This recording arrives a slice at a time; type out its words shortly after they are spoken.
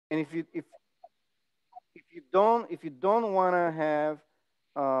And if you don't want to have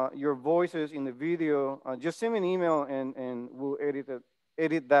your voices in the video, just send me an email and we'll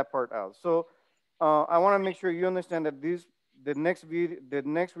edit that part out. So I want to make sure you understand that the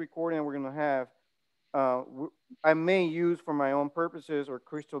next recording we're gonna have, uh, I may use for my own purposes, or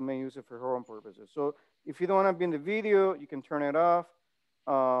Krystal may use it for her own purposes. So if you don't want to be in the video, you can turn it off.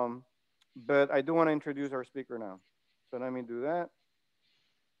 Um, but I do want to introduce our speaker now. So let me do that.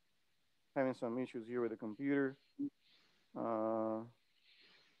 Having some issues here with the computer. Uh,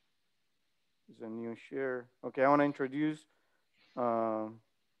 it's a new share. Okay, I want to introduce um,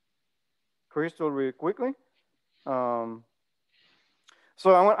 Krystal really quickly. Um,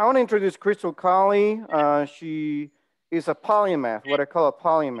 so I want to introduce Krystal Khali. She is a polymath, what I call a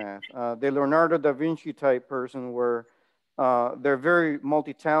polymath. The Leonardo da Vinci type person where they're very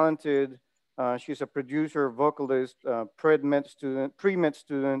multi-talented. She's a producer, vocalist, pre-med student,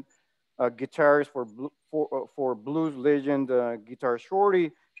 guitarist for blues legend Guitar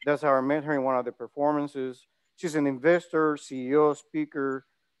Shorty. That's how I met her in one of the performances. She's an investor, CEO, speaker.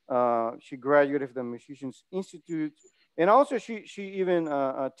 She graduated from the Musicians Institute, and also she even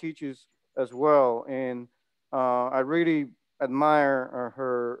teaches as well. And I really admire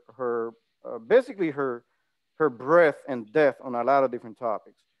basically her breadth and depth on a lot of different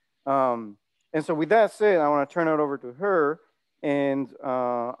topics. And so with that said, I want to turn it over to her, and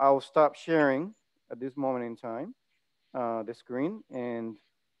I'll stop sharing at this moment in time the screen, and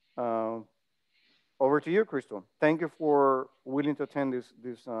uh, over to you, Krystal. Thank you for willing to attend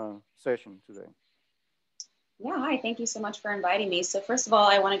this session today. Yeah, hi, thank you so much for inviting me. So first of all,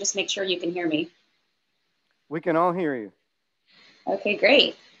 I want to just make sure you can hear me. We can all hear you. Okay,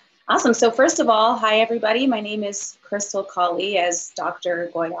 great. Awesome. So first of all, hi, everybody. My name is Krystal Khali, as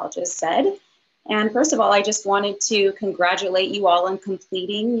Dr. Goyal just said. And first of all, I just wanted to congratulate you all on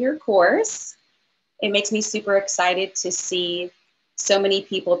completing your course. It makes me super excited to see so many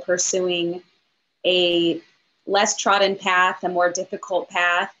people pursuing a less trodden path, a more difficult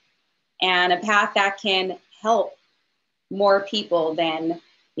path, and a path that can help more people than,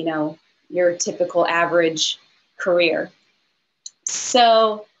 you know, your typical average career.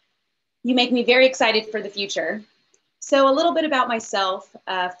 So you make me very excited for the future. So a little bit about myself.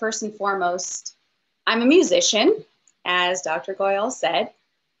 First and foremost, I'm a musician, as Dr. Goyal said.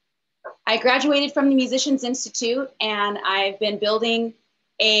 I graduated from the Musicians Institute, and I've been building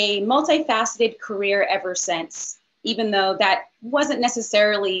a multifaceted career ever since, even though that wasn't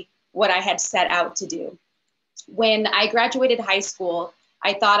necessarily what I had set out to do. When I graduated high school,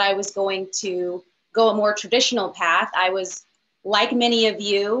 I thought I was going to go a more traditional path. I was, like many of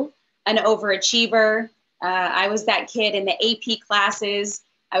you, an overachiever. I was that kid in the AP classes.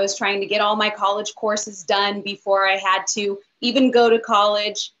 I was trying to get all my college courses done before I had to even go to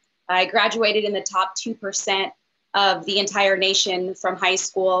college. I graduated in the top 2% of the entire nation from high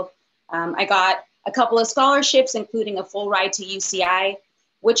school. I got a couple of scholarships, including a full ride to UCI,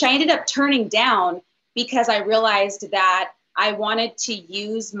 which I ended up turning down because I realized that I wanted to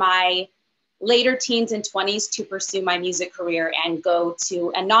use my later teens and 20s to pursue my music career and go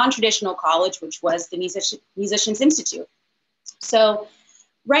to a non-traditional college, which was the Musicians Institute. So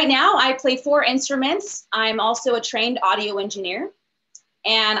right now I play 4 instruments. I'm also a trained audio engineer,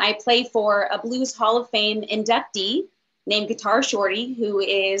 and I play for a Blues Hall of Fame inductee named Guitar Shorty, who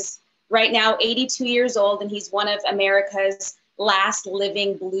is right now 82 years old, and he's one of America's last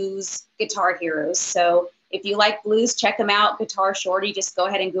living blues guitar heroes. So if you like blues, check him out, Guitar Shorty. Just go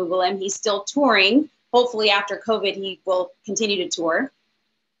ahead and Google him. He's still touring. Hopefully after COVID, he will continue to tour.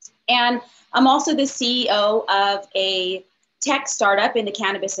 And I'm also the CEO of a tech startup in the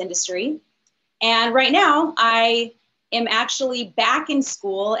cannabis industry. And right now I am actually back in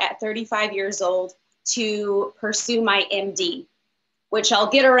school at 35 years old to pursue my MD, which I'll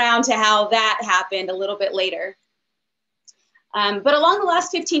get around to how that happened a little bit later. But along the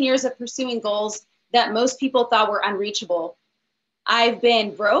last 15 years of pursuing goals that most people thought were unreachable, I've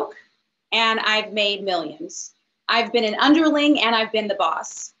been broke and I've made millions. I've been an underling and I've been the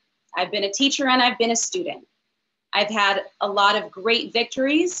boss. I've been a teacher and I've been a student. I've had a lot of great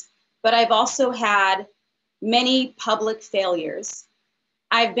victories, but I've also had many public failures.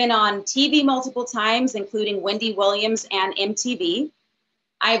 I've been on TV multiple times, including Wendy Williams and MTV.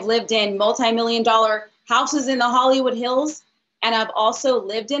 I've lived in multi-million-dollar houses in the Hollywood Hills, and I've also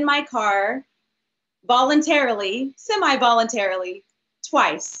lived in my car voluntarily, semi-voluntarily,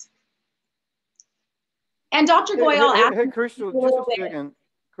 twice. And Dr. Goyal asked Hey, Krystal, just a second.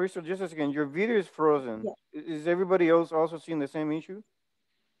 Krystal, just a second. Your video is frozen. Yeah. Is everybody else also seeing the same issue?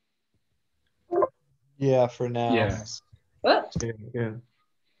 Yeah, for now. Yes. What? Yeah.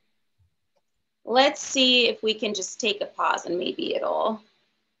 Let's see if we can just take a pause and maybe it'll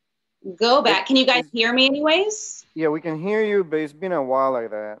go It, back. Can you guys it's, hear me anyways? yeah, we can hear you, but it's been a while like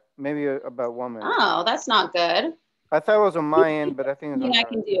that. Maybe about 1 minute. Oh, that's not good. I thought it was on my end, but I think it's Something on I your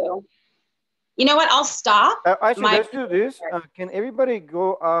can end. do. You know what? I'll stop Actually, my let's do this. Can everybody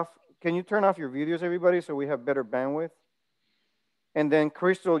go off? Can you turn off your videos, everybody, so we have better bandwidth? And then,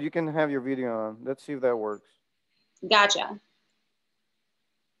 Krystal, you can have your video on. Let's see if that works. Gotcha.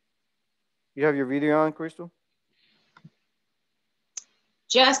 You have your video on, Krystal?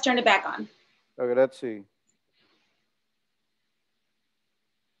 Just turn it back on. Okay, let's see.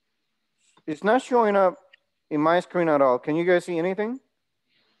 It's not showing up in my screen at all. Can you guys see anything?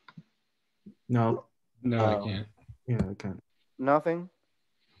 No. No, I can't. Yeah, I can't. Nothing.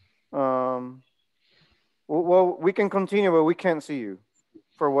 Well, we can continue, but we can't see you.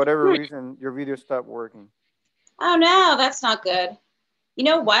 For whatever reason, your video stopped working. Oh no, that's not good. You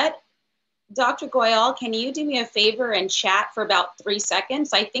know what? Dr. Goyal, can you do me a favor and chat for about 3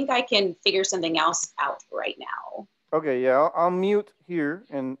 seconds? I think I can figure something else out right now. Okay, yeah, I'll mute here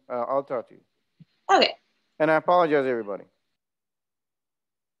and I'll talk to you. Okay. And I apologize, everybody.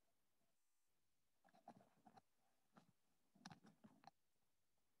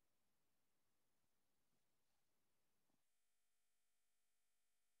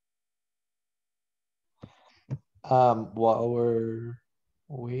 While we're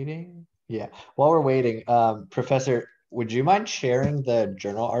waiting, while we're waiting, Professor, would you mind sharing the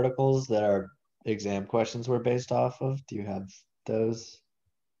journal articles that our exam questions were based off of? Do you have those,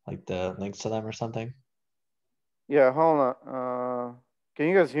 like the links to them or something? Yeah, hold on. Can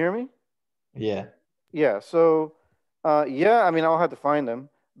you guys hear me? Yeah. Yeah, so, yeah, I mean, I'll have to find them.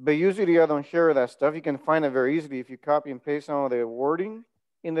 But usually I don't share that stuff. You can find it very easily if you copy and paste some of the wording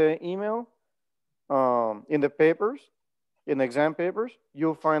in the email, in the papers, in the exam papers,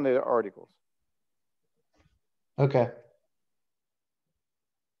 you'll find the articles. Okay.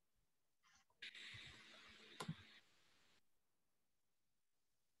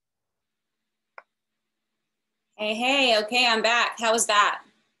 Hey, okay, I'm back. How was that?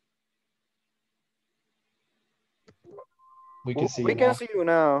 We can see We you can now. see you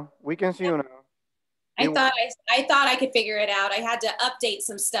now. We can see you now. I thought I could figure it out. I had to update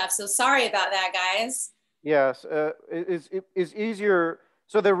some stuff, so sorry about that, guys. Yes, it's easier.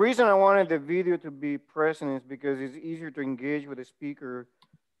 So the reason I wanted the video to be present is because it's easier to engage with the speaker.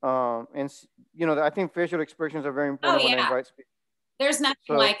 You know, I think facial expressions are very Oh important when I yeah, invite speakers. there's nothing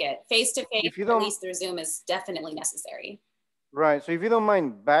So like it. Face to face, if you at don't, least through Zoom, is definitely necessary. right. So if you don't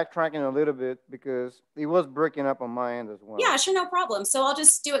mind backtracking a little bit because it was breaking up on my end as well. Yeah, sure, no problem. So I'll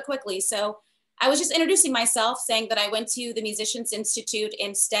just do it quickly. So I was just introducing myself, saying that I went to the Musicians Institute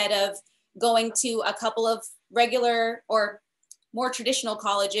instead of going to a couple of regular or more traditional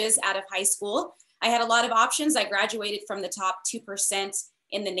colleges out of high school. I had a lot of options. I graduated from the top 2%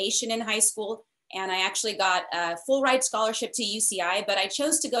 in the nation in high school, and I actually got a full ride scholarship to UCI, but I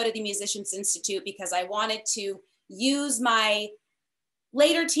chose to go to the Musicians Institute because I wanted to use my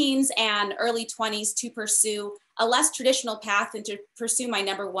later teens and early 20s to pursue a less traditional path and to pursue my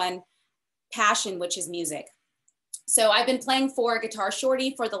number one passion, which is music. So I've been playing for Guitar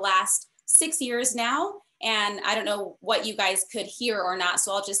Shorty for the last 6 years now. And I don't know what you guys could hear or not.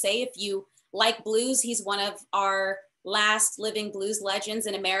 So I'll just say, if you like blues, he's one of our last living blues legends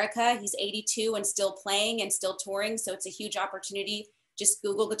in America. He's 82 and still playing and still touring. So it's a huge opportunity. Just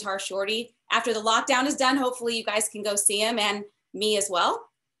Google Guitar Shorty. After the lockdown is done, hopefully you guys can go see him and me as well.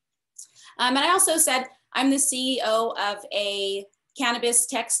 And I also said, I'm the CEO of a cannabis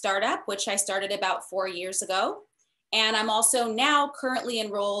tech startup, which I started about 4 years ago. And I'm also now currently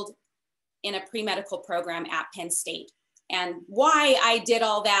enrolled in a pre-medical program at Penn State. And why I did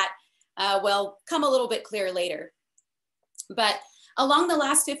all that will come a little bit clear later. But along the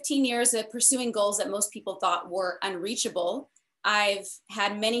last 15 years of pursuing goals that most people thought were unreachable, I've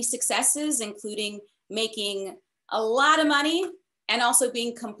had many successes, including making a lot of money and also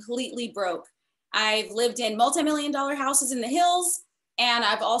being completely broke. I've lived in multi-million-dollar houses in the hills, and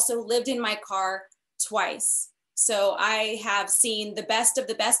I've also lived in my car twice. So I have seen the best of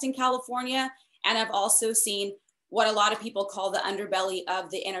the best in California, and I've also seen what a lot of people call the underbelly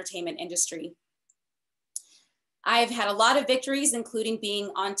of the entertainment industry. I've had a lot of victories, including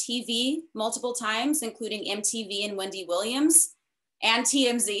being on TV multiple times, including MTV and Wendy Williams and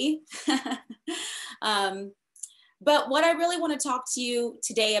TMZ. But what I really want to talk to you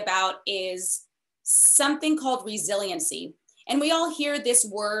today about is something called resiliency. And we all hear this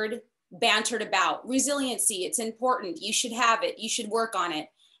word bantered about. Resiliency, it's important. You should have it. You should work on it.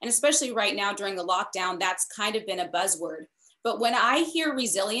 And especially right now during the lockdown, that's kind of been a buzzword. But when I hear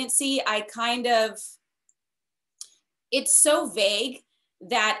resiliency, it's so vague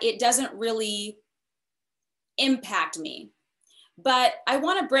that it doesn't really impact me. But I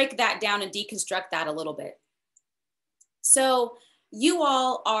want to break that down and deconstruct that a little bit. So you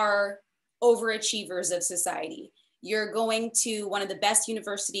all are overachievers of society. You're going to one of the best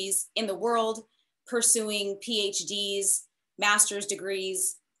universities in the world, pursuing PhDs, master's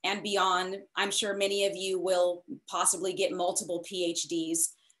degrees, and beyond. I'm sure many of you will possibly get multiple PhDs.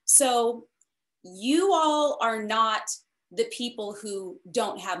 So you all are not the people who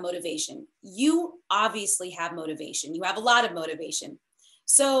don't have motivation. You obviously have motivation. You have a lot of motivation.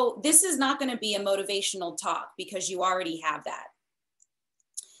 So this is not going to be a motivational talk because you already have that.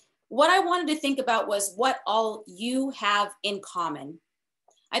 What I wanted to think about was what all you have in common.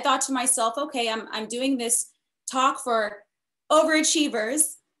 I thought to myself, okay, I'm doing this talk for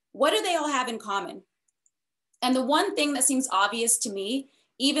overachievers. What do they all have in common? And the one thing that seems obvious to me,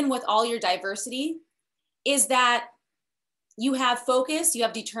 even with all your diversity, is that you have focus, you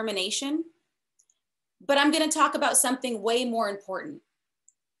have determination, but I'm going to talk about something way more important,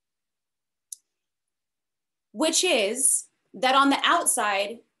 which is that on the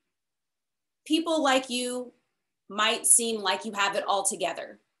outside, people like you might seem like you have it all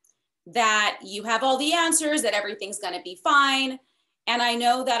together, that you have all the answers, that everything's going to be fine. And I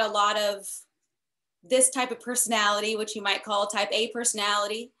know that a lot of this type of personality, which you might call type A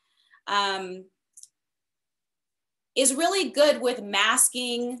personality, is really good with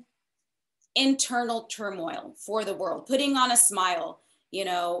masking internal turmoil for the world, putting on a smile, you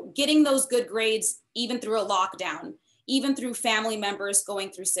know, getting those good grades, even through a lockdown, even through family members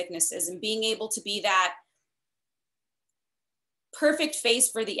going through sicknesses, and being able to be that perfect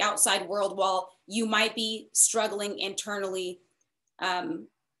face for the outside world while you might be struggling internally,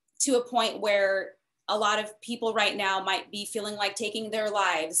 to a point where a lot of people right now might be feeling like taking their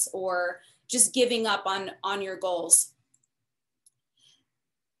lives or just giving up on your goals.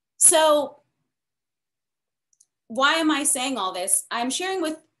 So why am I saying all this? I'm sharing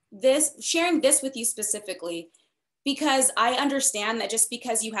this with you specifically because I understand that just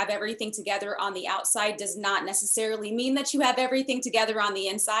because you have everything together on the outside does not necessarily mean that you have everything together on the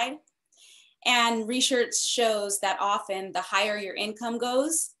inside. And research shows that often the higher your income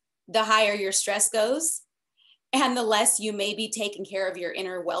goes, the higher your stress goes, and the less you may be taking care of your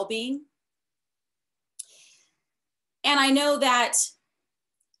inner well-being. And I know that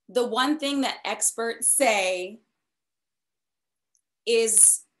the one thing that experts say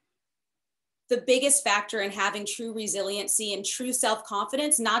is the biggest factor in having true resiliency and true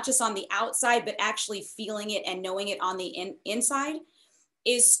self-confidence, not just on the outside, but actually feeling it and knowing it on the inside,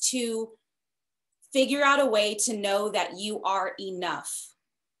 is to figure out a way to know that you are enough,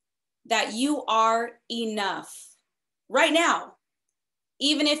 that you are enough right now,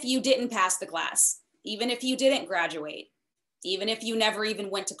 even if you didn't pass the class, even if you didn't graduate, even if you never even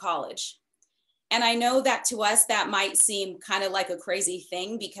went to college. And I know that to us, that might seem kind of like a crazy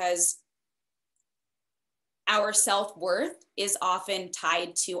thing because our self-worth is often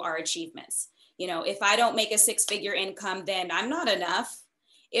tied to our achievements. You know, if I don't make a six-figure income, then I'm not enough.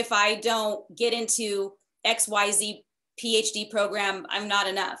 If I don't get into XYZ PhD program, I'm not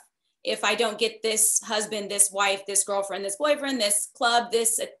enough. If I don't get this husband, this wife, this girlfriend, this boyfriend, this club,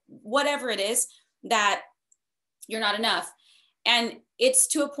 this whatever it is, that you're not enough. And it's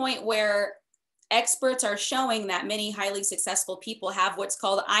to a point where experts are showing that many highly successful people have what's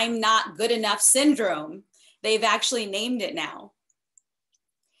called "I'm not good enough" syndrome. They've actually named it now.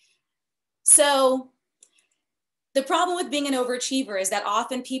 So the problem with being an overachiever is that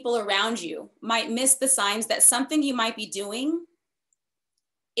often people around you might miss the signs that something you might be doing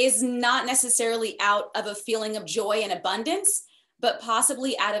is not necessarily out of a feeling of joy and abundance, but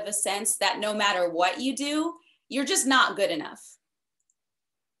possibly out of a sense that no matter what you do, you're just not good enough.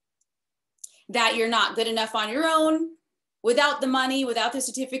 That you're not good enough on your own, without the money, without the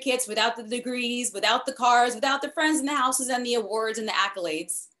certificates, without the degrees, without the cars, without the friends and the houses and the awards and the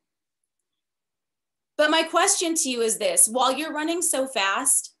accolades. But my question to you is this: while you're running so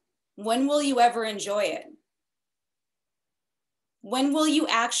fast, when will you ever enjoy it? When will you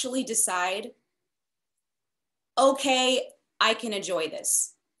actually decide, okay, I can enjoy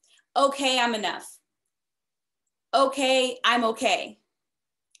this. Okay, I'm enough. Okay, I'm okay.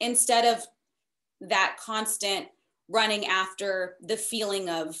 Instead of that constant running after the feeling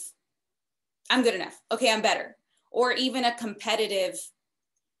of, I'm good enough. Okay, I'm better. Or even a competitive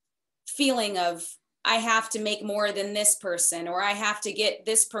feeling of, I have to make more than this person, or I have to get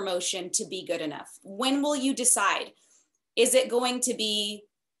this promotion to be good enough. When will you decide? Is it going to be,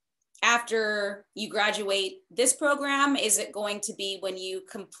 after you graduate this program? Is it going to be when you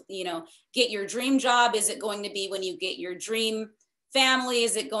get your dream job? Is it going to be when you get your dream family?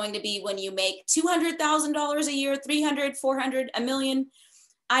 Is it going to be when you make $200,000 a year, 300, 400, $1 million?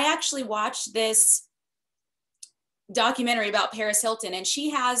 I actually watched this documentary about Paris Hilton, and she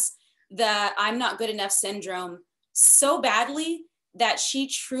has the I'm not good enough syndrome so badly that she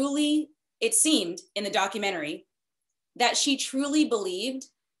truly, it seemed in the documentary, that she truly believed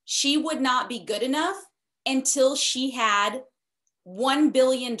she would not be good enough until she had $1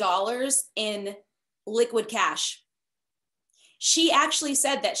 billion in liquid cash. She actually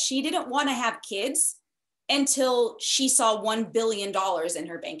said that she didn't want to have kids until she saw $1 billion in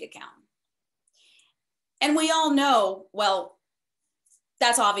her bank account. And we all know, well,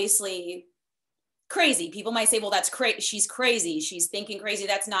 that's obviously crazy. People might say, well, that's crazy. She's crazy. She's thinking crazy.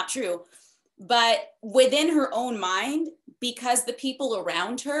 That's not true. But within her own mind, because the people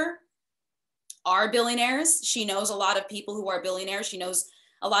around her are billionaires, she knows a lot of people who are billionaires. She knows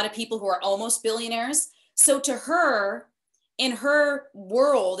a lot of people who are almost billionaires. So to her, in her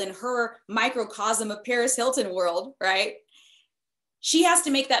world, in her microcosm of Paris Hilton world, right? She has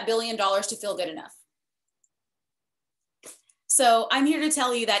to make that $1 billion to feel good enough. So I'm here to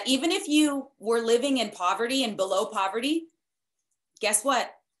tell you that even if you were living in poverty and below poverty, guess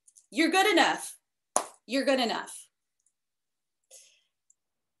what? You're good enough. You're good enough.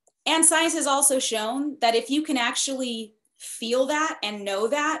 And science has also shown that if you can actually feel that and know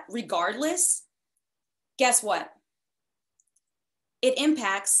that regardless, guess what? It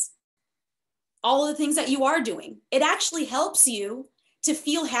impacts all of the things that you are doing. It actually helps you to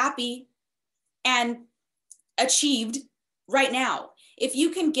feel happy and achieved right now. If you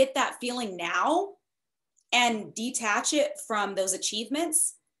can get that feeling now and detach it from those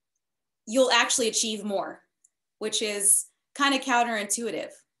achievements, you'll actually achieve more, which is kind of counterintuitive.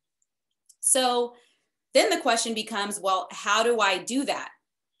 So then the question becomes, well, how do I do that?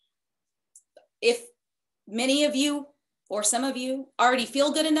 If many of you or some of you already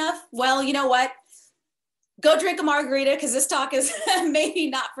feel good enough, well, you know what? Go drink a margarita, because this talk is maybe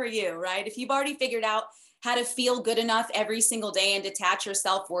not for you, right? If you've already figured out how to feel good enough every single day and detach your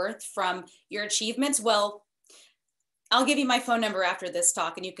self-worth from your achievements, well, I'll give you my phone number after this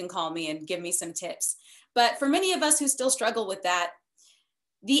talk and you can call me and give me some tips. But for many of us who still struggle with that,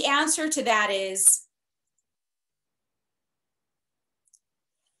 the answer to that is,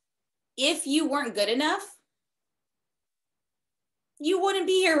 if you weren't good enough, you wouldn't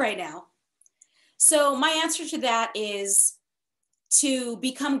be here right now. So my answer to that is to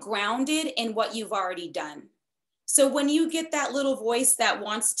become grounded in what you've already done. So when you get that little voice that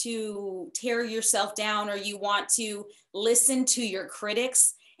wants to tear yourself down, or you want to listen to your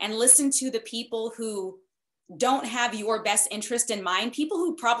critics and listen to the people who don't have your best interest in mind, people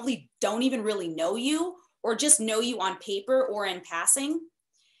who probably don't even really know you or just know you on paper or in passing,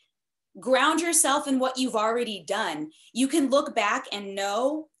 ground yourself in what you've already done. You can look back and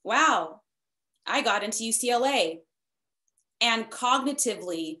know, wow, I got into UCLA. And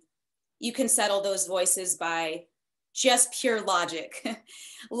cognitively, you can settle those voices by just pure logic.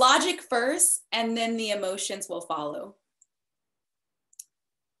 Logic first, and then the emotions will follow.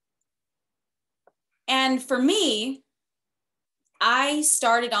 And for me, I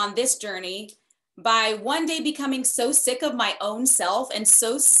started on this journey by one day becoming so sick of my own self and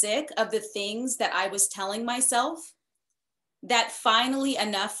so sick of the things that I was telling myself that finally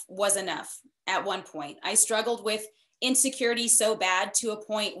enough was enough. At one point, I struggled with insecurity so bad to a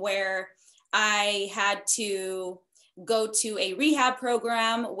point where I had to go to a rehab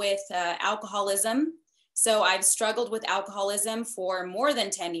program with alcoholism. So I've struggled with alcoholism for more than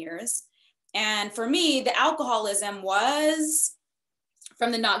 10 years. And for me, the alcoholism was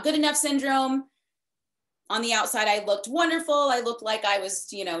from the not good enough syndrome. On the outside, I looked wonderful. I looked like I was,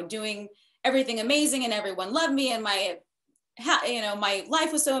 doing everything amazing and everyone loved me and my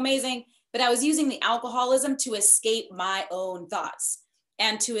life was so amazing. But I was using the alcoholism to escape my own thoughts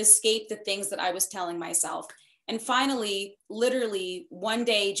and to escape the things that I was telling myself. And finally, literally one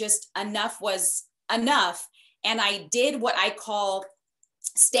day, just enough was enough. And I did what I call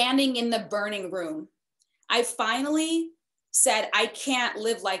standing in the burning room. I finally said, I can't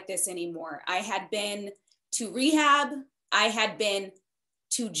live like this anymore. I had been to rehab. I had been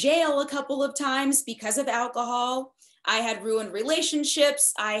to jail a couple of times because of alcohol. I had ruined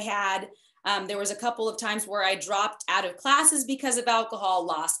relationships. There was a couple of times where I dropped out of classes because of alcohol,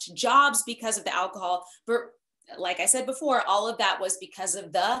 lost jobs because of the alcohol. But like I said before, all of that was because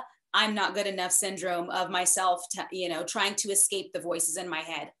of the I'm not good enough syndrome of myself, trying to escape the voices in my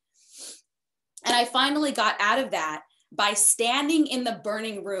head. And I finally got out of that by standing in the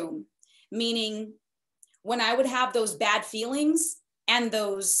burning room meaning when I would have those bad feelings and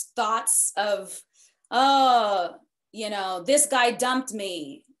those thoughts of, oh, you know, this guy dumped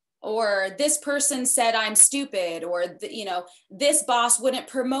me, or this person said I'm stupid, or, you know, this boss wouldn't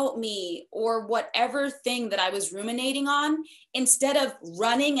promote me, or whatever thing that I was ruminating on, instead of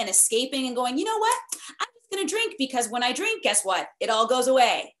running and escaping and going, you know what, I'm just going to drink because when I drink, guess what? It all goes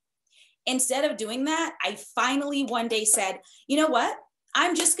away. Instead of doing that, I finally one day said, you know what?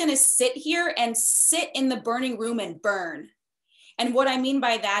 I'm just going to sit here and sit in the burning room and burn. And what I mean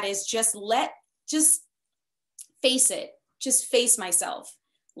by that is just face it, just face myself.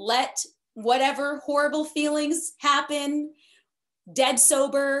 Let whatever horrible feelings happen, dead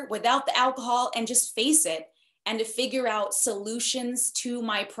sober, without the alcohol, and just face it, and to figure out solutions to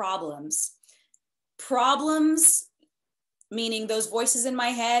my problems. Problems, meaning those voices in my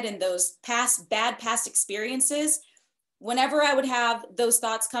head and those bad past experiences. Whenever I would have those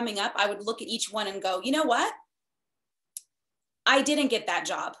thoughts coming up, I would look at each one and go, you know what? I didn't get that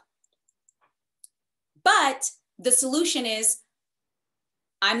job. But the solution is,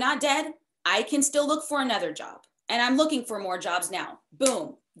 I'm not dead. I can still look for another job. And I'm looking for more jobs now.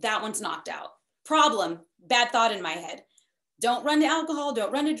 Boom, that one's knocked out. Problem, bad thought in my head. Don't run to alcohol,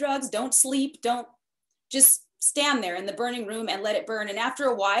 don't run to drugs, don't sleep, don't, just stand there in the burning room and let it burn. And after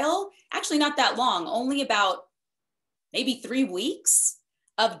a while, actually not that long, only about maybe 3 weeks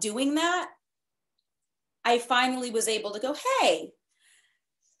of doing that, I finally was able to go, hey,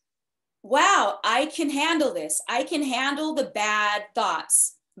 wow, I can handle this. I can handle the bad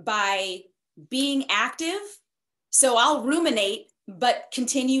thoughts by being active. So I'll ruminate, but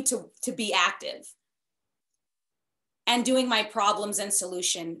continue to be active. And doing my problems and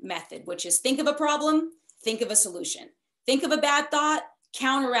solution method, which is think of a problem, think of a solution. Think of a bad thought,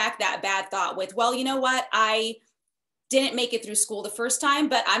 counteract that bad thought with, well, you know what? I didn't make it through school the first time,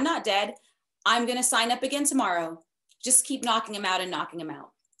 but I'm not dead. I'm going to sign up again tomorrow. Just keep knocking them out and knocking them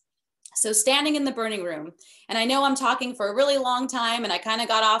out. So standing in the burning room, and I know I'm talking for a really long time and I kind of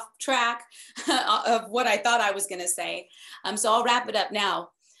got off track of what I thought I was going to say. So I'll wrap it up now.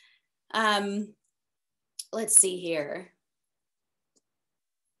 Let's see here.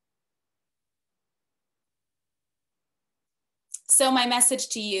 So my message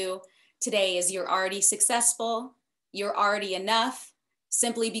to you today is you're already successful. You're already enough.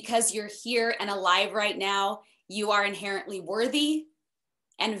 Simply because you're here and alive right now, you are inherently worthy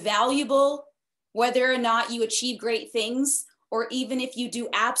and valuable, whether or not you achieve great things, or even if you do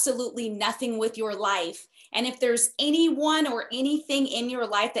absolutely nothing with your life. And if there's anyone or anything in your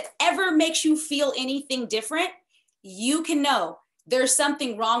life that ever makes you feel anything different, you can know there's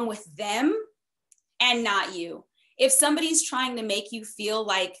something wrong with them and not you. If somebody's trying to make you feel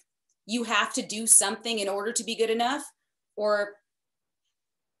like you have to do something in order to be good enough, or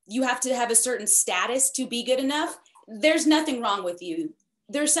you have to have a certain status to be good enough, there's nothing wrong with you.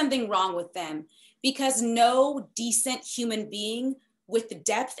 There's something wrong with them, because no decent human being with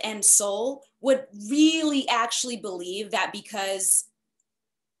depth and soul would really actually believe that because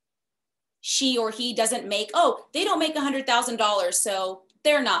she or he doesn't make, oh, they don't make $100,000, so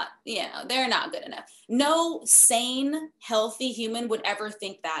they're not, they're not good enough. No sane, healthy human would ever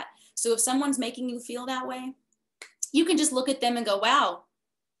think that. So if someone's making you feel that way, you can just look at them and go, wow,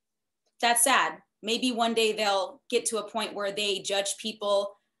 that's sad. Maybe one day they'll get to a point where they judge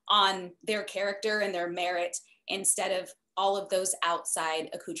people on their character and their merit instead of all of those outside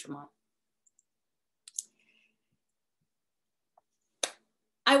accoutrements.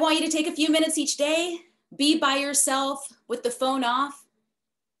 I want you to take a few minutes each day, be by yourself with the phone off,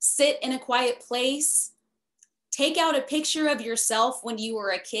 sit in a quiet place, take out a picture of yourself when you were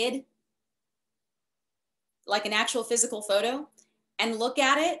a kid, like an actual physical photo, and look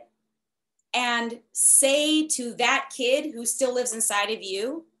at it and say to that kid who still lives inside of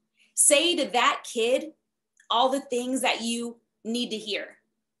you, say to that kid all the things that you need to hear,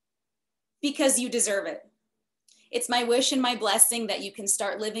 because you deserve it. It's my wish and my blessing that you can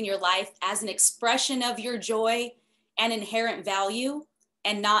start living your life as an expression of your joy and inherent value,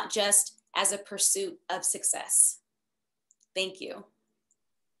 and not just as a pursuit of success. Thank you.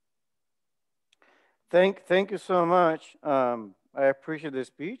 Thank you so much. I appreciate the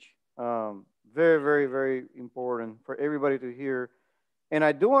speech. Very, very, very important for everybody to hear. And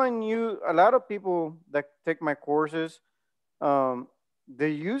I do want you, a lot of people that take my courses, they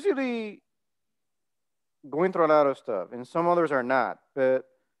usually going through a lot of stuff, and some others are not. But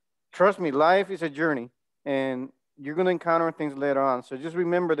trust me, life is a journey, and you're going to encounter things later on. So just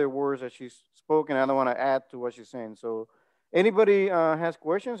remember the words that she's spoken. I don't want to add to what she's saying. So anybody has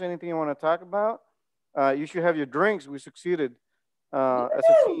questions, anything you want to talk about, you should have your drinks. We succeeded as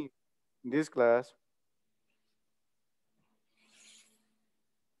a team. in this class.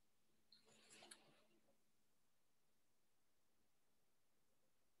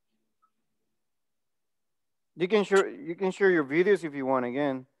 You can share your videos if you want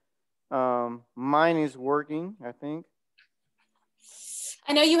again. Mine is working, I think.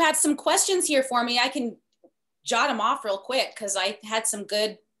 I know you had some questions here for me. I can jot them off real quick because I had some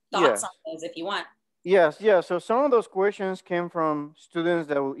good thoughts Yes. on those if you want. Yes, yeah. So some of those questions came from students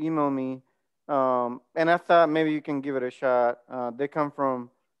that will email me, and I thought maybe you can give it a shot. They come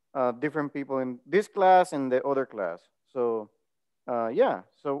from different people in this class and the other class. So yeah.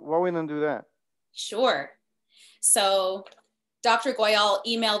 So why we don't do that? Sure. So Dr. Goyal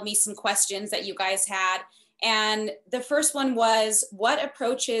emailed me some questions that you guys had. And the first one was, what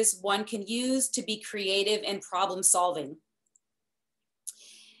approaches one can use to be creative in problem solving?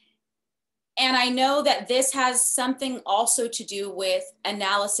 And I know that this has something also to do with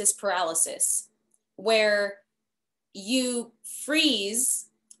analysis paralysis, where you freeze,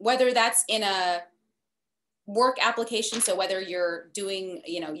 whether that's in a work application, so whether you're doing,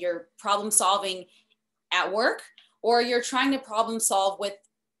 you're problem solving at work, or you're trying to problem solve with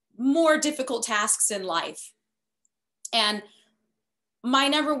more difficult tasks in life. And my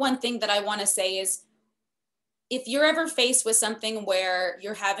number one thing that I want to say is, if you're ever faced with something where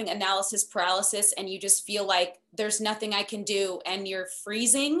you're having analysis paralysis and you just feel like there's nothing I can do and you're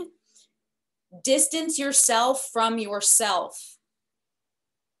freezing, distance yourself from yourself.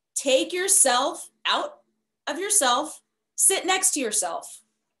 Take yourself out of yourself, sit next to yourself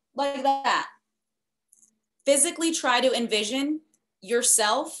like that. Physically try to envision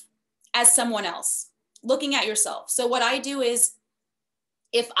yourself as someone else, looking at yourself. So what I do is,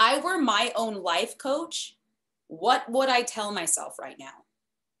 if I were my own life coach, what would I tell myself right now?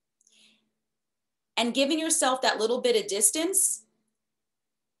 And giving yourself that little bit of distance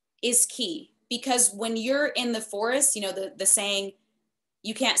is key, because when you're in the forest, the saying,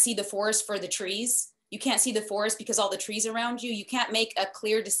 you can't see the forest for the trees. You can't see the forest because all the trees around you. You can't make a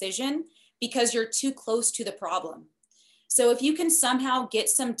clear decision because you're too close to the problem. So if you can somehow get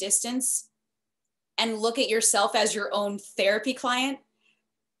some distance and look at yourself as your own therapy client,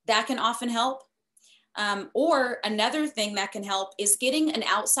 that can often help. Or another thing that can help is getting an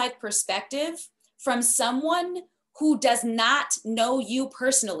outside perspective from someone who does not know you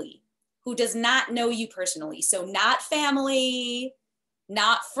personally, So not family,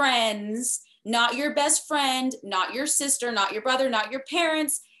 not friends, not your best friend, not your sister, not your brother, not your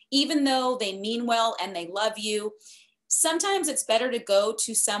parents, even though they mean well and they love you. Sometimes it's better to go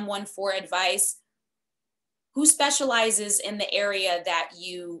to someone for advice who specializes in the area that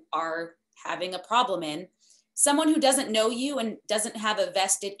you are having a problem in, someone who doesn't know you and doesn't have a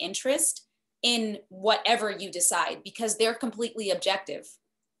vested interest in whatever you decide, because they're completely objective.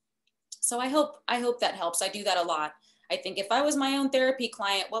 So I hope that helps. I do that a lot. I think if I was my own therapy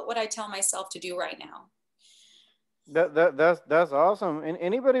client, what would I tell myself to do right now? That's awesome. And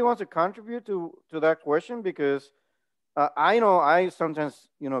anybody wants to contribute to that question? Because I know I sometimes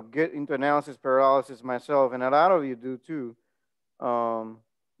get into analysis paralysis myself, and a lot of you do too.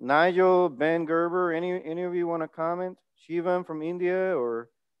 Nigel, Ben Gerber, any of you want to comment? Shivam from India or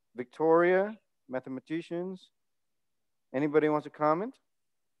Victoria, mathematicians. Anybody wants to comment?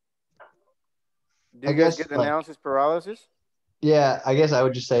 Do I you guys guess get analysis paralysis? yeah, I guess I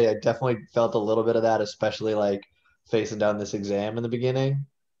would just say I definitely felt a little bit of that, especially like facing down this exam in the beginning.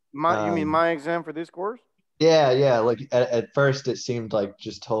 You mean Um, my exam for this course? yeah, like at first it seemed like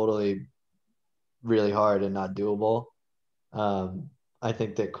just totally really hard and not doable. Um, I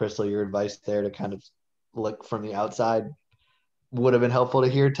think that Krystal, your advice there to kind of look from the outside would have been helpful to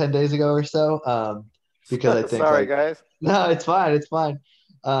hear 10 days ago or so. Because I think Sorry, like, guys. no, it's fine.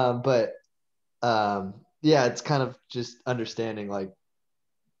 But yeah, it's kind of just understanding like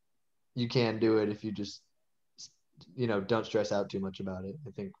you can do it if you just, don't stress out too much about it,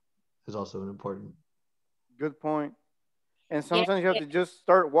 I think is also an important. Good point. And Yeah. sometimes you have to just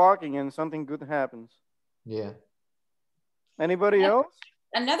start walking and something good happens. Yeah. Anybody else?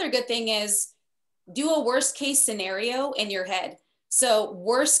 Another good thing is, do a worst case scenario in your head. So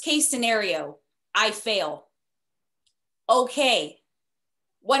worst case scenario, I fail. Okay,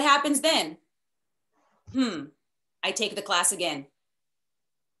 what happens then? I take the class again.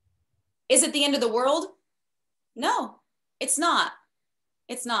 Is it the end of the world? No, it's not.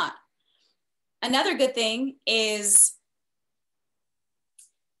 It's not. Another good thing is,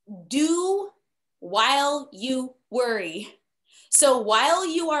 do while you worry. So while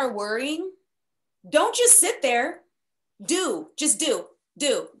you are worrying, don't just sit there. Just do.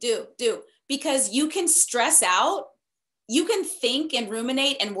 Because you can stress out you can think and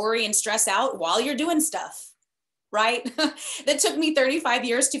ruminate and worry and stress out while you're doing stuff, right? That took me 35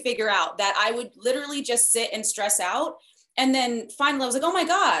 years to figure out that I would literally just sit and stress out. And then finally I was like, oh my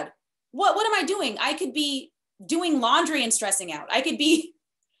God, what am I doing? I could be doing laundry and stressing out. I could be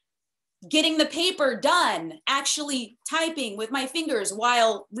getting the paper done, actually typing with my fingers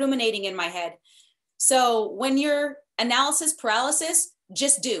while ruminating in my head. So when you're analysis paralysis,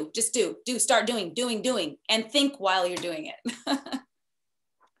 just do, start doing, and think while you're doing it.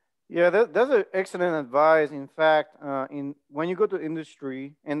 Yeah, that's an excellent advice. In fact, when you go to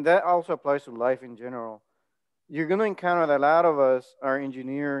industry, and that also applies to life in general, you're going to encounter that a lot of us are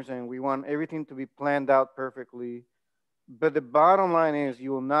engineers and we want everything to be planned out perfectly. But the bottom line is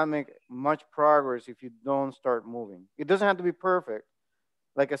you will not make much progress if you don't start moving. It doesn't have to be perfect.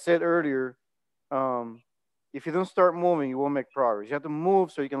 Like I said earlier, um, if you don't start moving, you won't make progress. You have to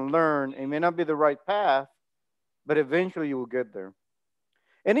move so you can learn. It may not be the right path, but eventually you will get there.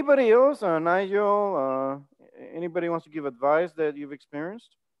 Anybody else, Nigel? Anybody wants to give advice that you've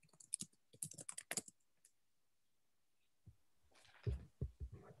experienced?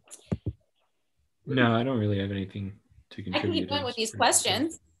 No, I don't really have anything to contribute. I can keep going with these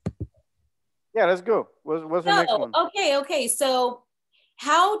questions. Yeah, let's go. What's the next one? Okay. So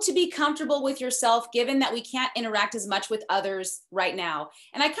how to be comfortable with yourself, given that we can't interact as much with others right now.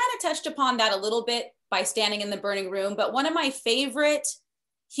 And I kind of touched upon that a little bit by standing in the burning room, but one of my favorite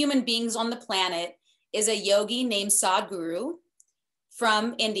human beings on the planet is a yogi named Sadhguru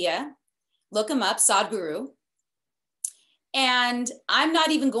from India. Look him up, Sadhguru. And I'm not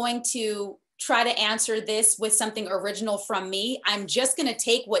even going to try to answer this with something original from me. I'm just going to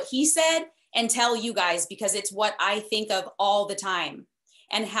take what he said and tell you guys, because it's what I think of all the time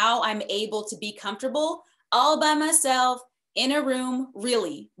and how I'm able to be comfortable all by myself in a room,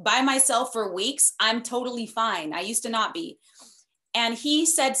 really by myself for weeks. I'm totally fine. I used to not be. And he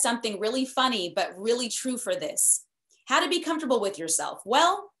said something really funny, but really true for this. How to be comfortable with yourself.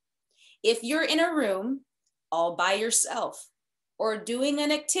 Well, if you're in a room all by yourself or doing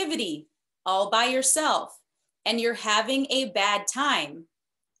an activity all by yourself and you're having a bad time,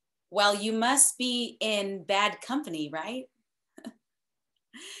 well, you must be in bad company, right?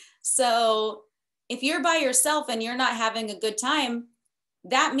 So if you're by yourself and you're not having a good time,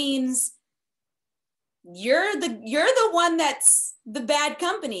 that means you're the one that's the bad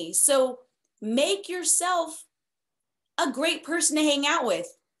company. So make yourself a great person to hang out with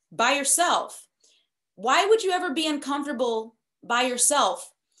by yourself. Why would you ever be uncomfortable by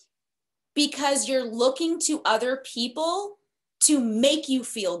yourself? Because you're looking to other people to make you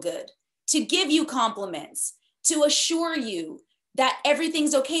feel good, to give you compliments, to assure you that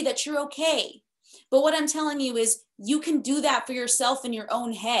everything's okay, that you're okay. But what I'm telling you is you can do that for yourself in your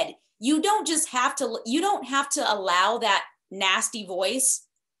own head. You don't have to allow that nasty voice,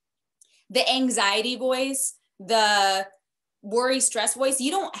 the anxiety voice, the worry, stress voice.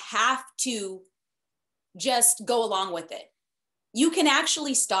 You don't have to just go along with it. You can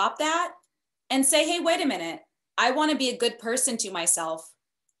actually stop that and say, hey, wait a minute. I want to be a good person to myself.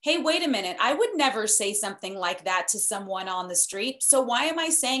 Hey, wait a minute. I would never say something like that to someone on the street. So why am I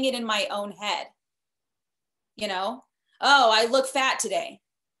saying it in my own head? You know, oh, I look fat today.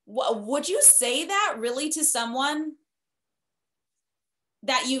 Would you say that really to someone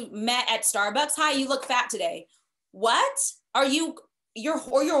that you met at Starbucks? Hi, you look fat today. What? You're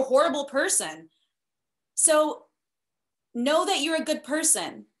a horrible person. So know that you're a good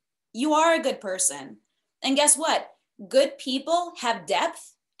person. You are a good person. And guess what? Good people have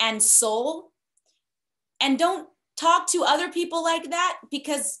depth and soul. And don't talk to other people like that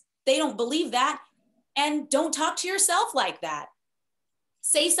because they don't believe that. And don't talk to yourself like that.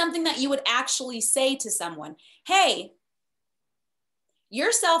 Say something that you would actually say to someone. Hey,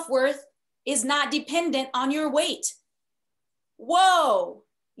 your self-worth is not dependent on your weight. Whoa.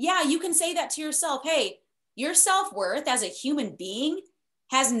 Yeah, you can say that to yourself. Hey, your self-worth as a human being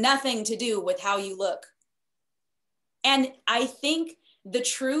has nothing to do with how you look. And I think the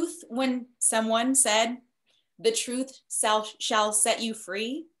truth, when someone said, the truth shall set you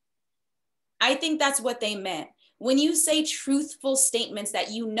free, I think that's what they meant. When you say truthful statements that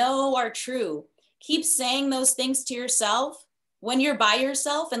you know are true, keep saying those things to yourself when you're by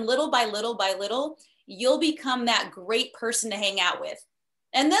yourself, and little by little, you'll become that great person to hang out with.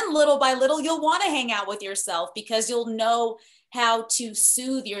 And then little by little, you'll want to hang out with yourself because you'll know how to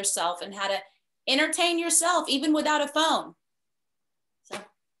soothe yourself and how to entertain yourself even without a phone. So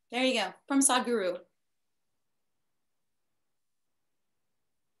there you go, from Sadhguru.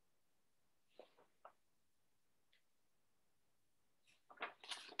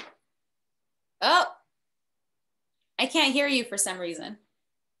 Oh, I can't hear you for some reason.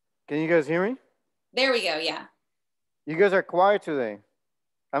 Can you guys hear me? There we go. Yeah. You guys are quiet today.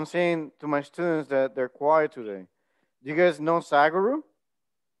 I'm saying to my students that they're quiet today. Do you guys know Saguru?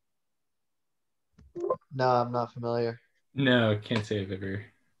 No, I'm not familiar. No, can't say I've ever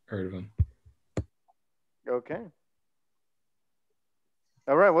heard of him. Okay.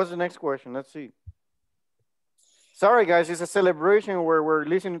 All right, what's the next question? Let's see. Sorry, guys, it's a celebration where we're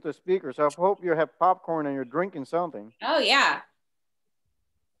listening to speakers. So I hope you have popcorn and you're drinking something. Oh, yeah.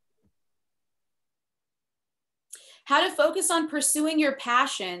 How to focus on pursuing your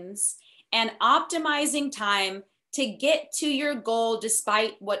passions and optimizing time to get to your goal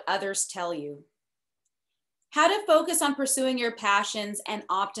despite what others tell you. How to focus on pursuing your passions and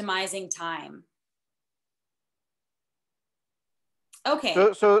optimizing time. Okay.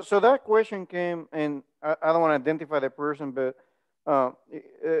 So that question came, and I don't want to identify the person, but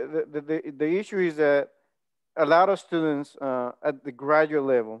the issue is that a lot of students at the graduate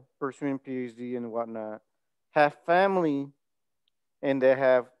level pursuing PhD and whatnot have family and they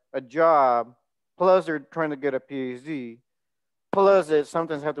have a job, plus they're trying to get a PhD, plus they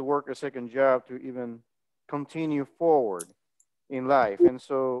sometimes have to work a second job to even continue forward in life. And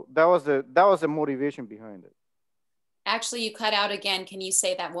so that was the motivation behind it. Actually, you cut out again. Can you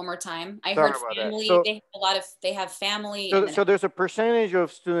say that one more time? I Sorry heard about family. that. So, they have family. So there's a percentage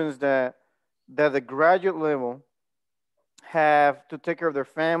of students that at the graduate level have to take care of their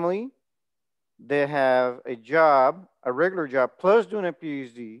family. They have a job, a regular job, plus doing a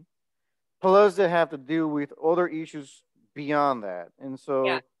PhD, plus they have to deal with other issues beyond that. And so,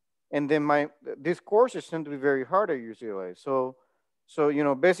 yeah. And then these courses tend to be very hard at UCLA. So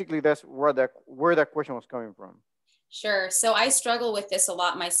basically that's where that question was coming from. Sure. So I struggle with this a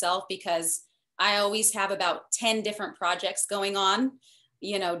lot myself because I always have about 10 different projects going on,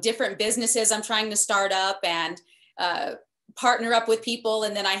 different businesses I'm trying to start up and partner up with people.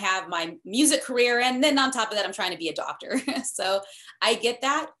 And then I have my music career. And then on top of that, I'm trying to be a doctor. So I get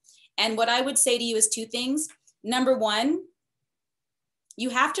that. And what I would say to you is two things. Number one, you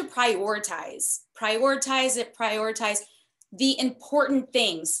have to prioritize the important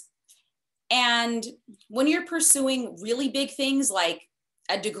things. And when you're pursuing really big things like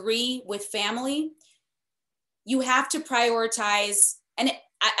a degree with family, you have to prioritize. And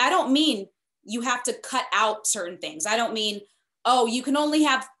I don't mean you have to cut out certain things. I don't mean, oh, you can only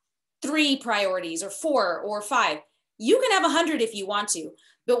have 3 priorities or 4 or 5. You can have 100 if you want to.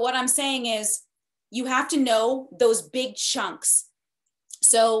 But what I'm saying is you have to know those big chunks.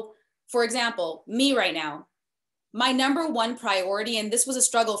 So, for example, me right now, my number one priority, and this was a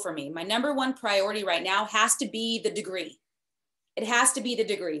struggle for me, my number one priority right now has to be the degree. It has to be the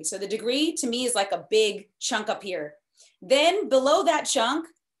degree. So the degree to me is like a big chunk up here. Then below that chunk,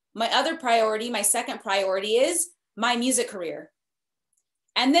 my other priority, my second priority is my music career.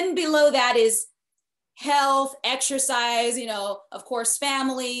 And then below that is health, exercise, of course,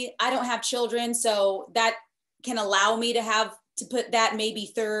 family. I don't have children, so that can allow me to put that maybe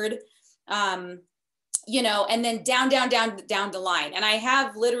third. And then down the line. And I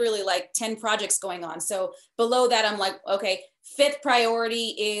have literally like 10 projects going on. So below that, I'm like, okay, 5th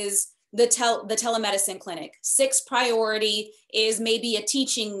priority is the telemedicine clinic. 6th priority is maybe a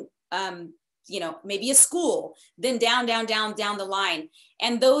teaching, maybe a school, then down the line.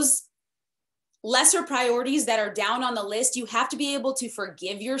 And those lesser priorities that are down on the list, you have to be able to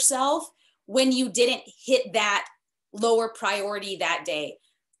forgive yourself when you didn't hit that lower priority that day.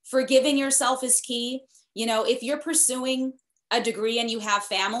 Forgiving yourself is key. If you're pursuing a degree and you have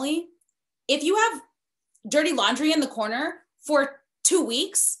family, if you have dirty laundry in the corner for 2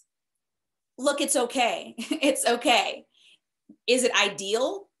 weeks, look, it's okay. It's okay. Is it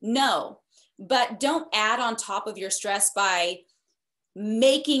ideal? No, but don't add on top of your stress by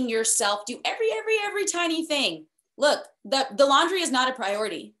making yourself do every tiny thing. Look, the laundry is not a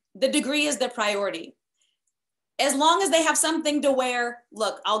priority. The degree is the priority. As long as they have something to wear,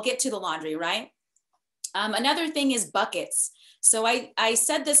 look, I'll get to the laundry, right? Another thing is buckets. So I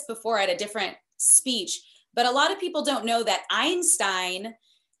said this before at a different speech, but a lot of people don't know that Einstein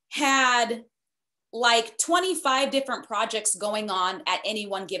had like 25 different projects going on at any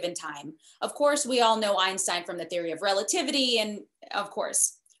one given time. Of course, we all know Einstein from the theory of relativity, and of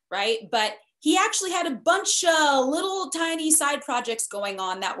course, right? But he actually had a bunch of little tiny side projects going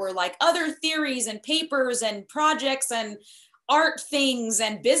on that were like other theories and papers and projects and art things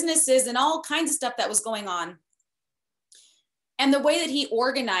and businesses and all kinds of stuff that was going on. And the way that he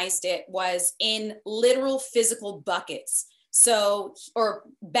organized it was in literal physical buckets. Or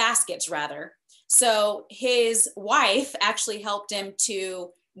baskets rather. So his wife actually helped him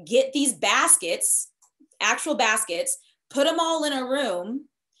to get these baskets actual baskets, put them all in a room,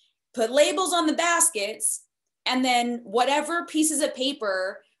 put labels on the baskets, and then whatever pieces of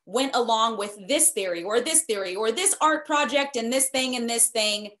paper went along with this theory or this art project and this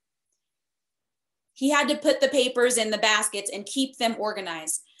thing, he had to put the papers in the baskets and keep them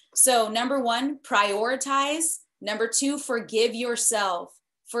organized. So number one, prioritize. Number two, forgive yourself.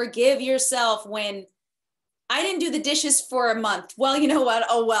 Forgive yourself when I didn't do the dishes for a month. Well, you know what?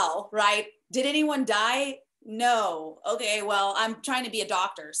 Oh, well, right? Did anyone die? No. Okay, well, I'm trying to be a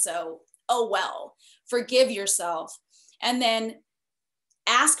doctor. So, oh, well, forgive yourself. And then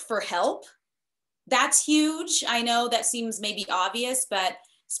ask for help. That's huge. I know that seems maybe obvious, but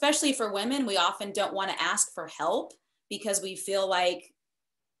especially for women, we often don't want to ask for help because we feel like,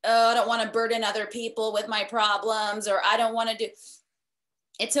 oh, I don't want to burden other people with my problems, or I don't want to do.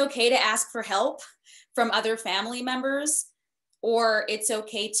 It's okay to ask for help from other family members, or it's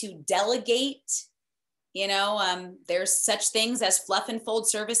okay to delegate. You know, there's such things as fluff and fold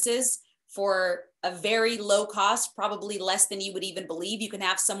services for a very low cost, probably less than you would even believe. You can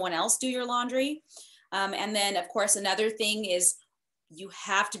have someone else do your laundry. And then, of course, another thing is you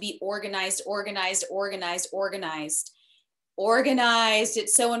have to be organized. Organized,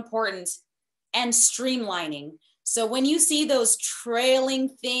 it's so important. And streamlining. So when you see those trailing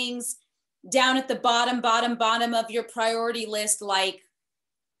things down at the bottom of your priority list, like,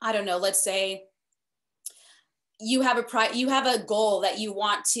 I don't know, let's say you have a goal that you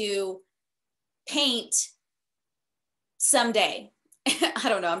want to paint someday. I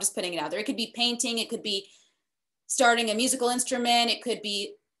don't know, I'm just putting it out there. It could be painting, it could be starting a musical instrument, it could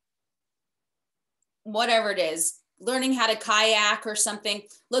be whatever it is, learning how to kayak or something.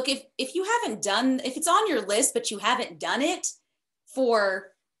 Look, if it's on your list, but you haven't done it for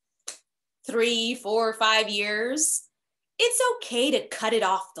 3, 4, 5 years, it's okay to cut it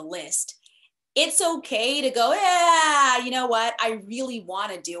off the list. It's okay to go, yeah, you know what? I really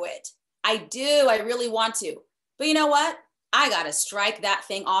want to do it. I really want to. But you know what? I got to strike that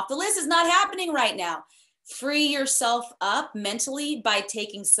thing off the list. It's not happening right now. Free yourself up mentally by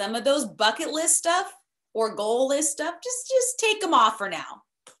taking some of those bucket list stuff or goal list stuff. Just take them off for now.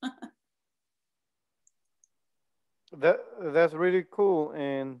 That's really cool,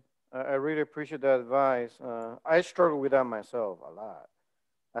 and I really appreciate that advice. I struggle with that myself a lot.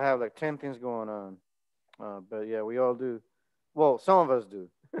 I have like 10 things going on, but yeah, we all do. Well, some of us do.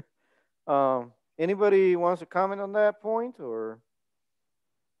 Anybody wants to comment on that point, or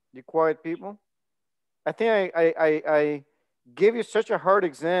you quiet people? I think I gave you such a hard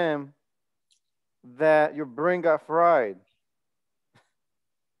exam that your brain got fried.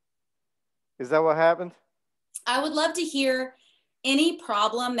 Is that what happened? I would love to hear any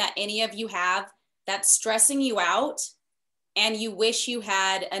problem that any of you have that's stressing you out and you wish you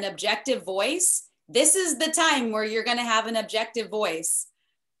had an objective voice. This is the time where you're going to have an objective voice.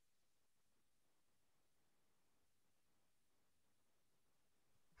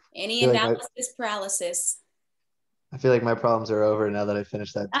 Any analysis paralysis? I feel like my problems are over now that I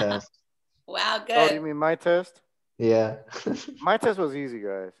finished that test. Wow, good. Oh, you mean my test? Yeah. My test was easy,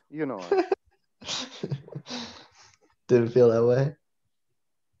 guys. You know it. Didn't feel that way.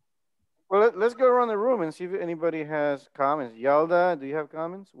 Well, let's go around the room and see if anybody has comments. Yalda, do you have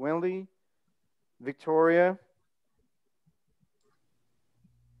comments? Wendy? Victoria?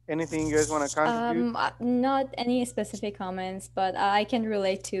 Anything you guys want to contribute? Not any specific comments, but I can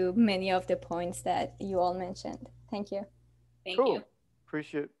relate to many of the points that you all mentioned. Thank you. Thank Cool. you.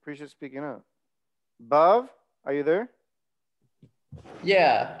 Appreciate speaking up. Bob, are you there?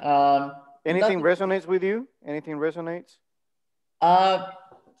 Yeah. Anything resonates with you? Anything resonates?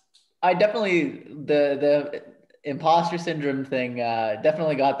 I definitely the imposter syndrome thing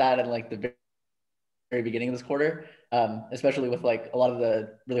definitely got that in like the very beginning of this quarter, especially with like a lot of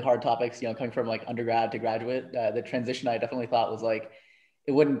the really hard topics, you know, coming from like undergrad to graduate. The transition I definitely thought was like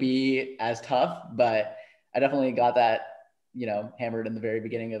it wouldn't be as tough, but I definitely got that, you know, hammered in the very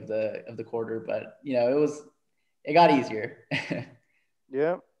beginning of the quarter. But you know, it got easier.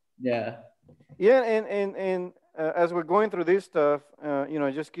 Yeah. Yeah. Yeah, and as we're going through this stuff, you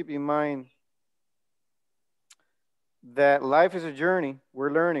know, just keep in mind that life is a journey.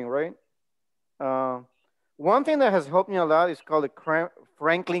 We're learning, right? One thing that has helped me a lot is called the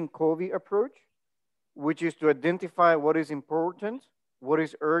Franklin Covey approach, which is to identify what is important, what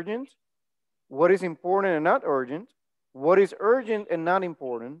is urgent, what is important and not urgent, what is urgent and not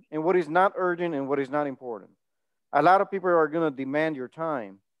important, and what is not urgent and what is not important. A lot of people are going to demand your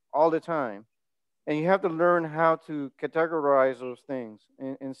time all the time. And you have to learn how to categorize those things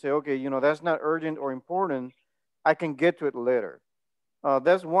and say, okay, you know, that's not urgent or important. I can get to it later.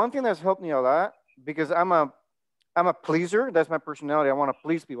 That's one thing that's helped me a lot. because I'm a pleaser. That's my personality. I want to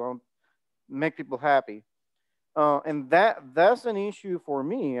please people. I want to make people happy. And that's an issue for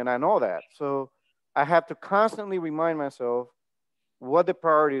me, and I know that. So I have to constantly remind myself what the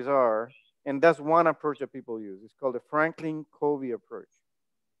priorities are, and that's one approach that people use. It's called the Franklin Covey approach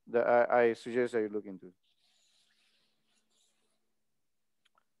that I suggest that you look into.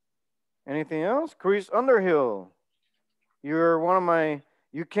 Anything else? Chris Underhill, you're one of my.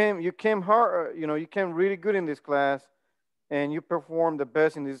 You came hard. You know, you came really good in this class, and you performed the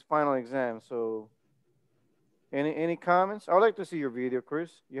best in this final exam. So, any comments? I would like to see your video,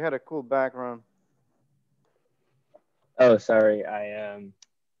 Chris. You had a cool background. Oh, sorry. I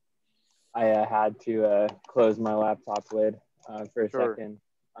had to close my laptop lid for a Sure. second.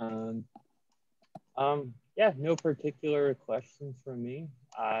 Yeah, no particular questions from me.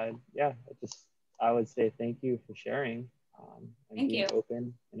 Yeah, I would say thank you for sharing and Thank being you.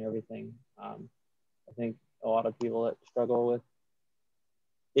 open and everything. I think a lot of people that struggle with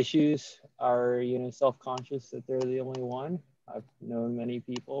issues are, you know, self-conscious that they're the only one. I've known many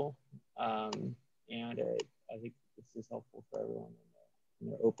people, and I think this is helpful for everyone.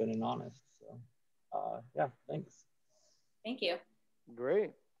 And they're open and honest. So, yeah, thanks. Thank you.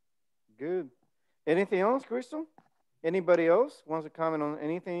 Great. Good. Anything else, Crystal? Anybody else wants to comment on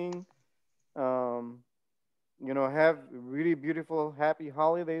anything? Um, you know, have really beautiful, happy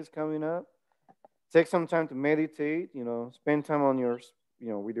holidays coming up. Take some time to meditate. You know, spend time on your, you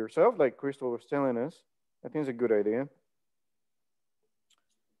know, with yourself, like Crystal was telling us. I think it's a good idea.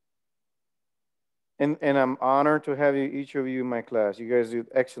 And I'm honored to have you, each of you in my class. You guys did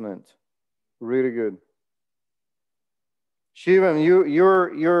excellent, really good. Shivam,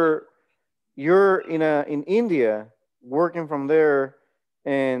 you're in India working from there,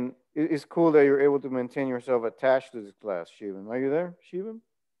 and it's cool that you're able to maintain yourself attached to this class. Shivam, are you there, Shivam?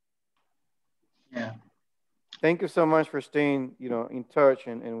 Yeah. Thank you so much for staying, you know, in touch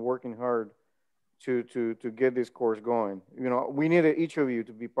and working hard to get this course going. You know, we needed each of you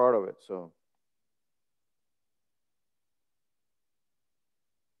to be part of it. So.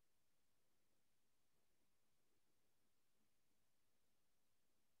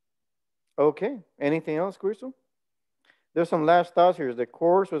 Okay. Anything else, Crystal? There's some last thoughts here. The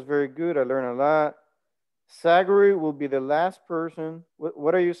course was very good. I learned a lot. Sagari will be the last person.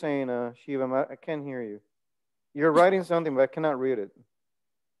 What are you saying, Shivam? I can't hear you. You're writing something, but I cannot read it.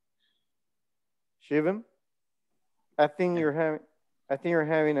 Shivam, I think Yeah. you're having. I think you're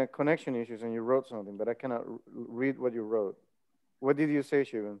having a connection issues, and you wrote something, but I cannot read what you wrote. What did you say,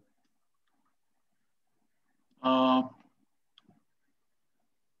 Shivam? Uh,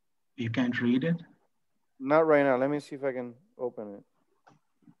 you can't read it. Not right now. Let me see if I can open it.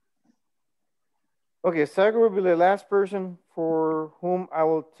 Okay, Sagar will be the last person for whom I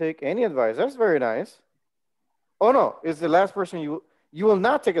will take any advice. That's very nice. Oh no, it's the last person you will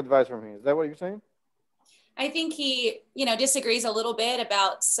not take advice from him. Is that what you're saying? I think he, you know, disagrees a little bit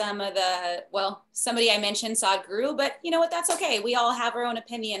about some of the, well, somebody I mentioned, Sadhguru, but you know what, that's okay. We all have our own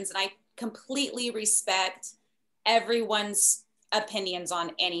opinions, and I completely respect everyone's opinions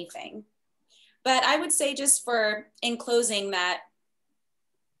on anything. But I would say, just for in closing, that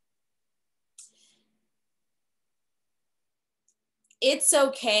it's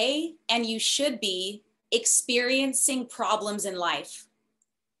okay, and you should be experiencing problems in life.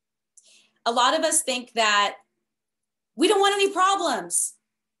 A lot of us think that we don't want any problems.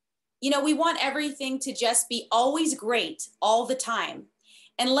 You know, we want everything to just be always great all the time.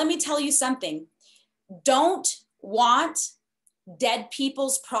 And let me tell you something. Don't want dead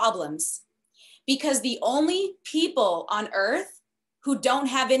people's problems, because the only people on earth who don't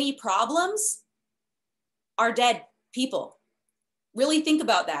have any problems are dead people. Really think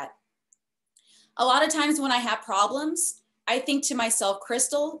about that. A lot of times when I have problems, I think to myself,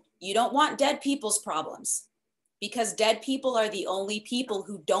 Krystal, you don't want dead people's problems, because dead people are the only people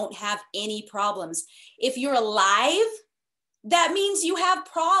who don't have any problems. If you're alive, that means you have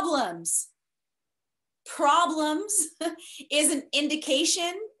problems. Problems is an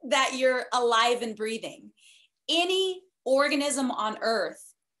indication that you're alive and breathing. Any organism on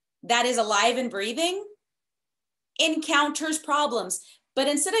earth that is alive and breathing encounters problems. But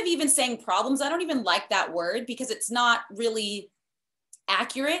instead of even saying problems, I don't even like that word, because it's not really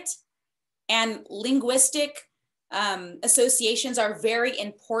accurate. And linguistic associations are very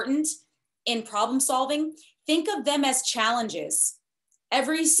important in problem solving. Think of them as challenges.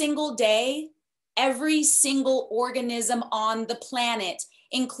 Every single day, every single organism on the planet,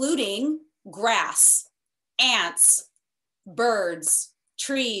 including grass, ants, birds,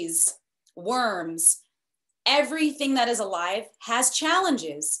 trees, worms, everything that is alive has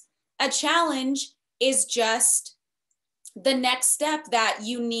challenges. a challenge is just the next step that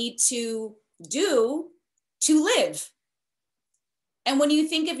you need to do to live. And when you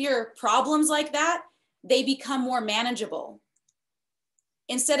think of your problems like that, they become more manageable.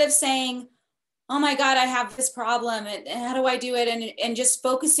 Instead of saying, oh my God, I have this problem, and how do I do it? And just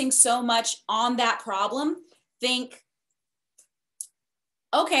focusing so much on that problem, think,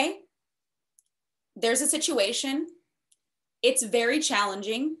 okay, there's a situation. It's very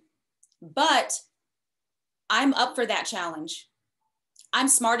challenging, but I'm up for that challenge. I'm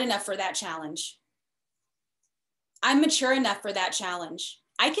smart enough for that challenge. I'm mature enough for that challenge.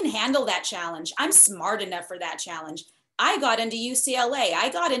 I can handle that challenge. I'm smart enough for that challenge. I got into UCLA. I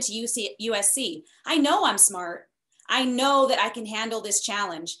got into USC. I know I'm smart. I know that I can handle this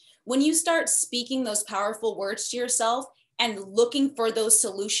challenge. When you start speaking those powerful words to yourself and looking for those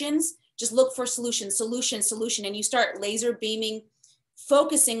solutions, just look for solution, solution, solution, and you start laser beaming,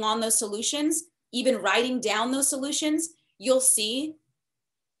 focusing on those solutions, even writing down those solutions, you'll see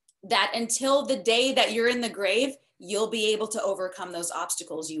that until the day that you're in the grave, you'll be able to overcome those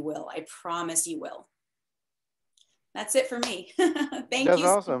obstacles. You will. I promise you will. That's it for me. Thank That's you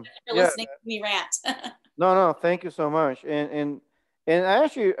so awesome. much for Yeah. listening to me rant. No, thank you so much. And I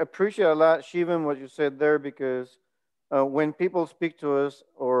actually appreciate a lot, Shivam, what you said there, because when people speak to us,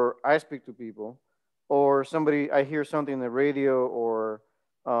 or I speak to people, or I hear something in the radio, or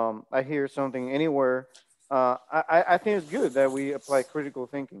I hear something anywhere, I think it's good that we apply critical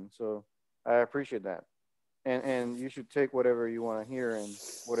thinking. So I appreciate that. And you should take whatever you want to hear and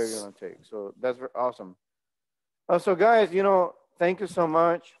whatever you want to take. So that's awesome. So guys, thank you so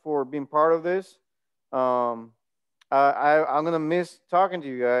much for being part of this. I'm gonna miss talking to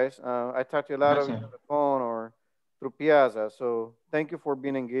you guys. I talked to a lot of you on the phone or through Piazza. So thank you for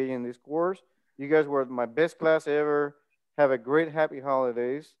being engaged in this course. You guys were my best class ever. Have a great, happy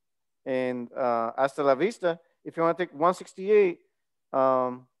holidays, and hasta la vista. If you want to take 168,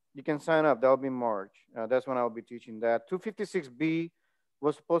 you can sign up. That'll be March. That's when I'll be teaching that. 256B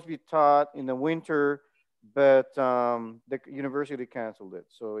was supposed to be taught in the winter, but the university canceled it,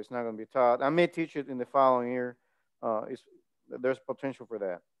 so it's not going to be taught. I may teach it in the following year. There's potential for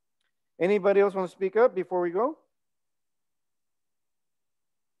that. Anybody else want to speak up before we go?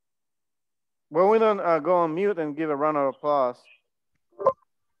 Well, we don't go on mute and give a round of applause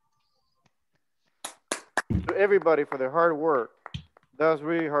to everybody for their hard work. That was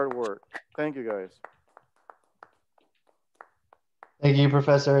really hard work. Thank you, guys. Thank you,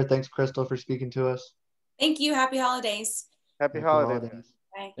 Professor. Thanks, Krystal, for speaking to us. Thank you. Happy holidays. Happy holidays.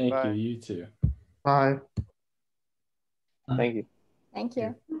 Bye. Thank Bye. you. You too. Bye. Thank you. Thank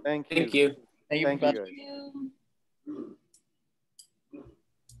you. Thank you. Thank you. Thank you, Professor. guys.